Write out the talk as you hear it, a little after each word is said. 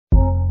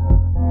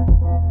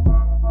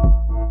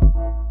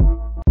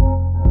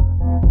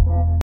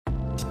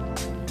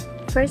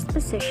First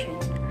position.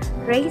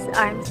 Raise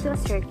arms to a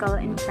circle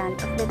in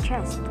front of the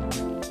chest.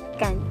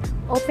 Second,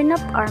 open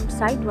up arms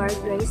sideward,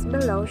 raise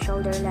below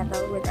shoulder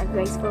level with a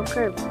graceful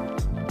curve.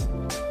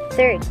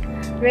 Third,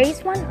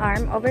 raise one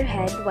arm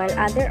overhead while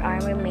other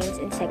arm remains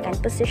in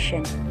second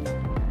position.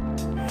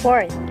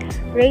 Fourth,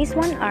 raise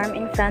one arm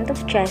in front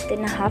of chest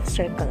in a half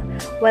circle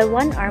while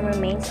one arm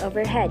remains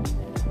overhead.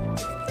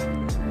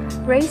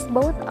 Raise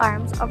both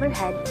arms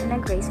overhead in a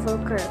graceful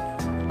curve.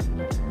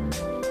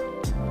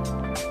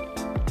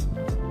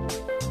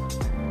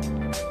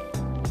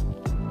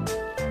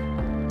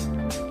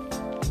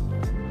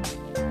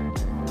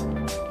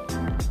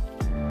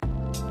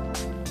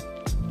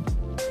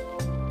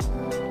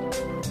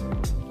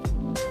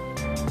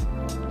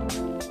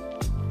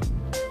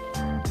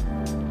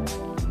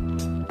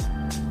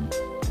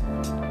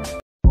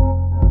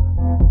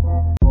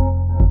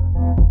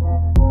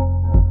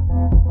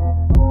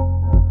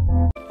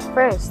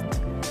 First,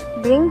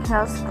 bring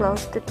heels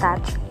close to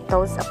touch,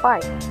 toes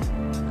apart.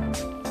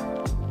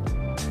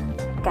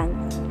 Second,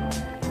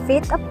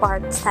 feet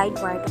apart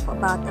sideward of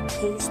about a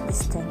pace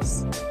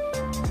distance.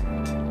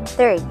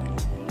 Third,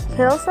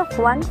 heels of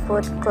one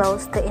foot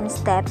close to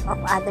instep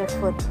of other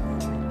foot.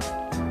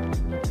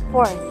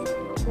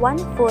 Fourth, one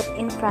foot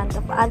in front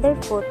of other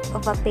foot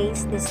of a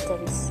pace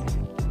distance.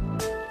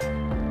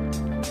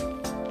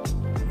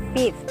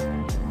 Fifth,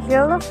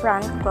 heel of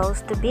front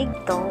close to big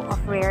toe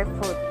of rear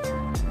foot.